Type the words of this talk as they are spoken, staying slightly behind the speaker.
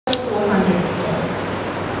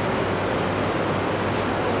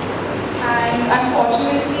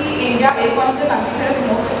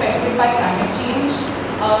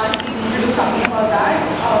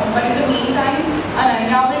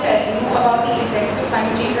effects of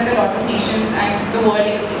climate change that a lot of nations and the world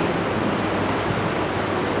experience.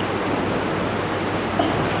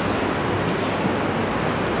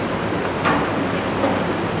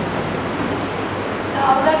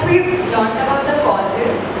 Now that we've learned about the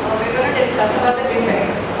causes, we're going to discuss about the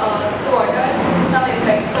effects. So what are some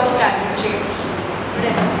effects of climate change? Would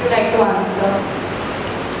any of you like to answer?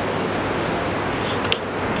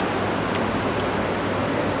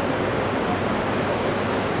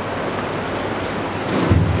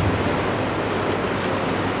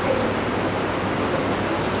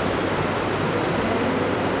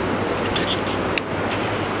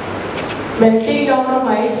 Melting down of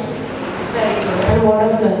ice. Very good. And water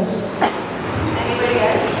floods. Anybody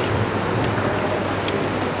else?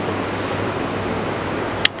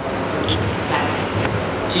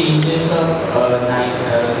 Changes of night,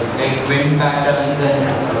 like wind patterns and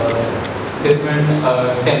different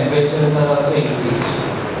temperatures are also increased.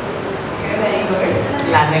 Okay, very good.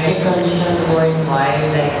 Climatic conditions going wild,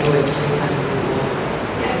 like to extreme and to go.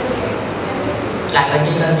 Yeah, okay.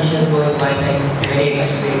 Climatic conditions going wild, like very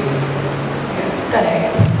extreme. Yes,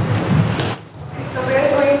 correct. So we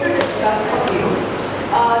are going to discuss a few.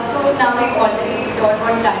 So now we've already learned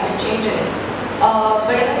what climate change is.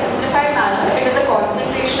 But in a simplified manner, it is a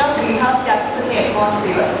concentration of greenhouse gases in the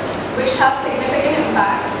atmosphere which have significant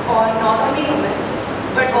impacts on not only humans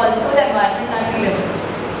but also the environment that we live in.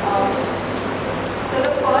 So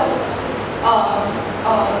the first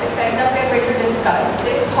effect that we are going to discuss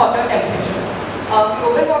is hotter temperatures.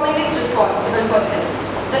 Global warming is responsible for this.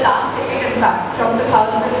 The last decade, in fact, from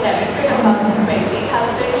 2011 to 2020 has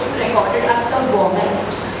been recorded as the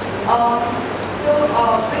warmest.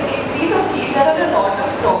 With increase of heat, there are a lot of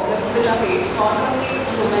problems which are faced not only with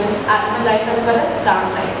humans, animal life as well as plant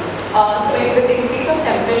life. With increase of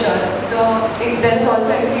temperature, there is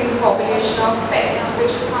also increase in population of pests,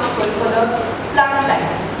 which is harmful for the plant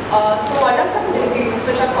life. So what are some diseases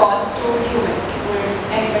which are caused to humans? Would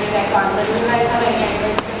anybody like to answer? Do you guys have any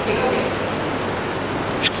idea? Take a guess.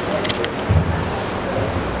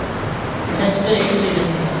 Respiratory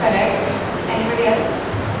disease. Correct. Anybody else?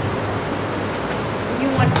 You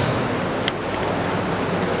want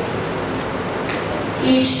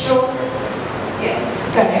Heat stroke. Yes,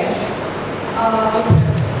 correct.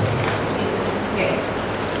 Yes.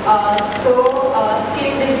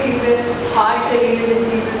 Skin diseases, heart-related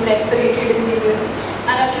diseases, respiratory diseases,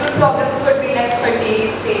 and acute problems could be like fatigue,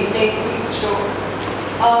 fainting, heat stroke.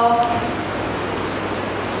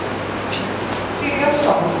 Severe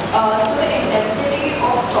storms. So the intensity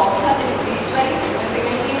of storms has increased very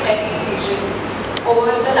significantly in many regions over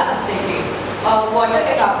the last decade. Water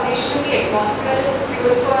evaporation in the atmosphere is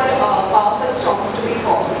fuel for powerful storms to be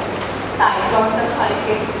formed. Cyclones and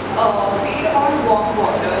hurricanes feed on warm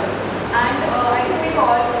water, and I think we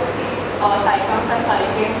all see cyclones and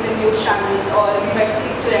hurricanes in news channels, or we at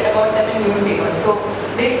least read about them in newspapers. So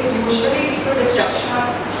they usually lead to destruction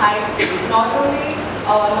on high scales, not only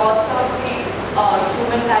loss of the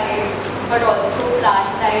human life, but also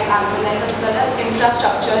plant life, animal life, as well as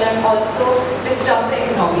infrastructure, and also disturb the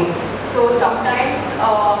economy. So sometimes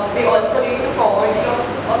they also lead to poverty of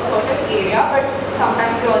a certain area, but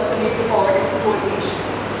sometimes they also lead to poverty of the whole nation.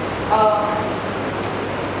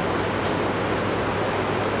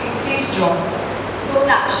 Increased drought. So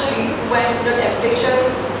naturally, when the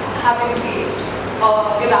temperatures have increased,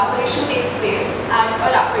 evaporation takes place at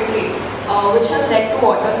a rapid rate, which has led to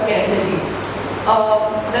water scarcity.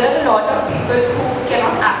 There are a lot of people who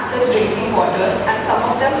cannot access drinking water, and some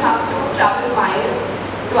of them have to travel miles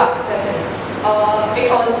to access it. It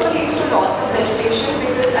also leads to loss of vegetation,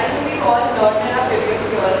 because I think we all learned in our previous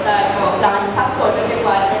years that plants have certain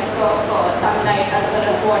requirements of sunlight as well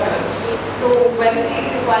as water. So when these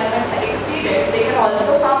requirements are exceeded, they can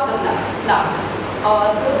also harm the plant.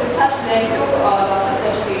 So this has led to loss of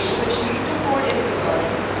vegetation, which leads to food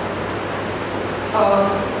insecurity.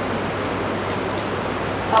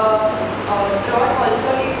 Drought also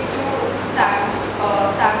leads to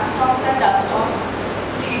sandstorms and dust storms,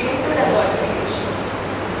 leading to desertification.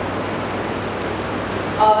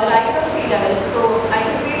 Rise of sea levels. So I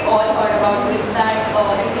think we've all heard about this, that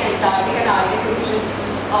in the Antarctic and Arctic regions,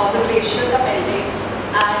 the glaciers are melting,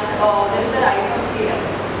 and there is a rise of sea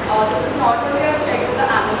level. This is not only a threat to the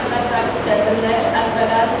animal life that is present there, as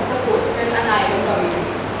well as the coastal and island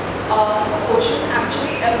communities. So oceans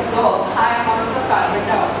actually absorb high amounts of carbon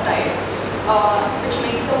dioxide, which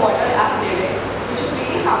makes the water acidic, which is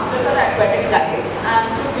really harmful for the aquatic life, and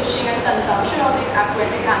through fishing and consumption of these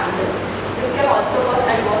aquatic animals, this can also cause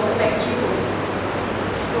adverse effects to humans.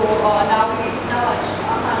 So now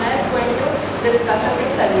Hannah is going to discuss a few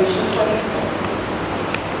solutions for these problems.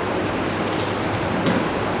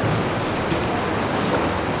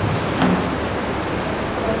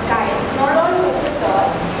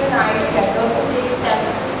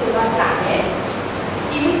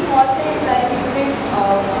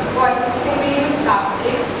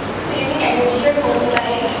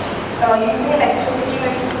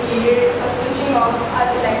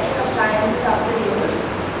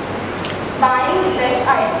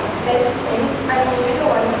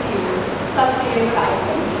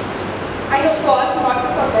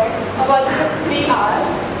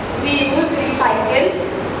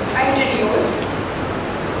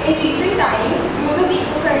 in recent times, use of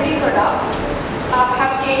eco-friendly products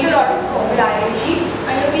have gained a lot of popularity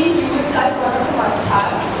and are being used as one of the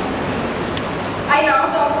must-haves. I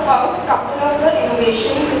now talk about a couple of the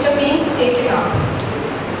innovations which are being taken up.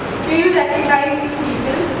 Do you recognize these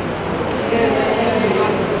people?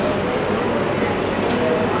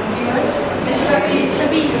 Mr.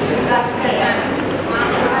 Beast, that's correct.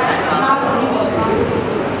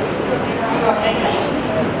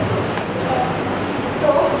 So,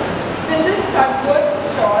 this is cardboard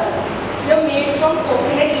straws. They're made from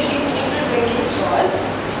coconut leaves into drinking straws.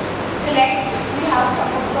 The next, we have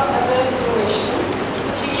some of the other innovations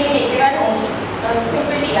which you can make it at home.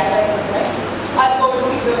 Simple DIY projects are board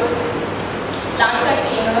feeders, plant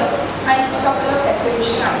containers, and a couple of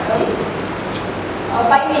decoration items.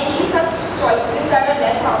 By making such choices that are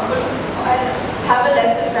less harmful and have a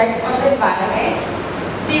less effect on the environment,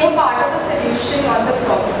 be a part of a solution, not the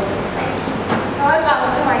problem. Thank you. Now I pass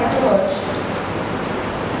the mic to Harsh.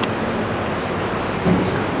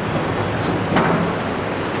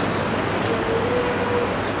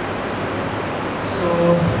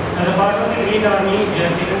 So, as a part of the Green Army, we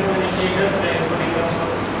have taken some initiatives like putting up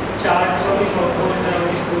charts from the photos around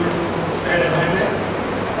the school to spread awareness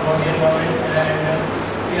about the environment, and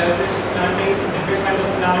we have been planting some different kinds of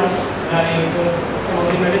plants like some of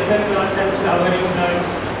the medicinal plants and flowering plants.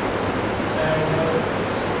 And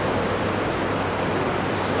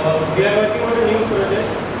we are working on a new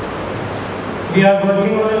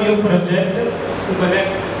project. To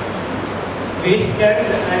collect waste cans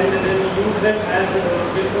and then use them as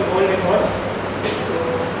with old records. So,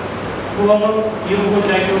 who among you would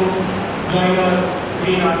like to join our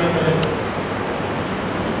Green Army project?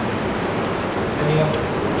 Any of you?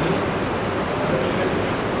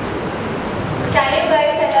 Can you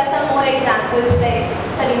guys tell us some more examples like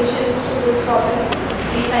solutions to these problems,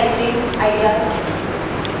 recycling ideas?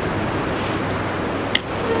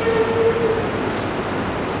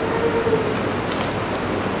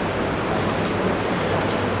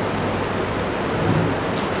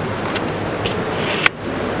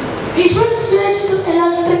 We should switch to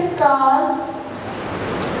electric cars,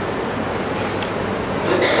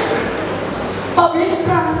 public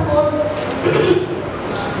transport.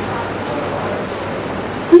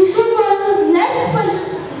 We should use less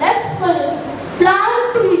pollution,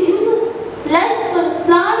 plant trees, plant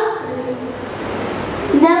trees.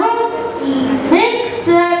 Never make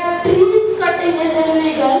that trees cutting is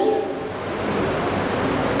illegal.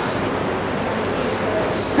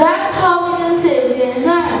 That's how we can save the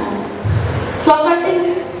environment.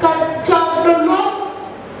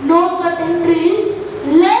 No cutting trees,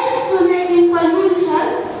 less making pollution,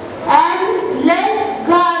 and less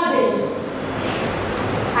garbage.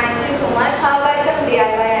 Thank you so much. How about some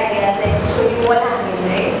DIY ideas like showing wall hanging,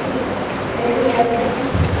 right? Anything else?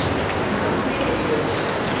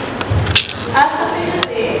 I have something to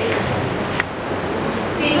say.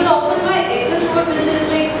 People often buy excess food which is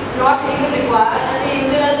like not even required and they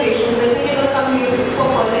use it as rations. They think it will come used for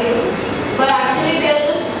further use. But actually they are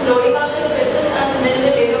just loading up their fridges and then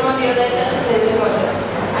they later on realize that the fridge is not there.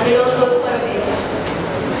 And it all goes for a waste.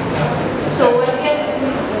 So one can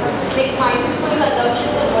make mindful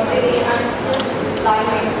consumptions of what they eat and just buy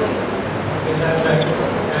mindful. Okay, that's right.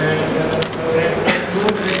 And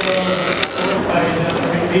by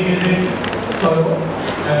Henry Thoreau.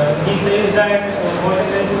 He says that what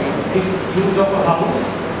is the use of a house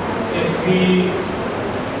if we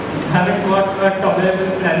haven't got a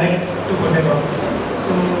tolerable planet to put it on.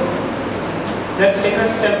 So let's take a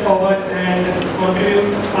step forward and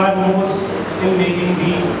contribute our most in making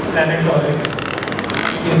the planet tolerable.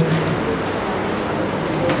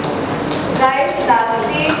 Guys,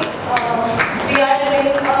 lastly, we are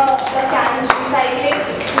doing the cans recycling.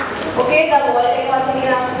 Okay, the wall technology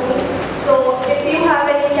in our school. So if you have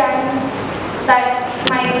any cans that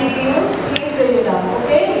might be used, please bring it up.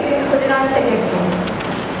 Okay, you can put it on second.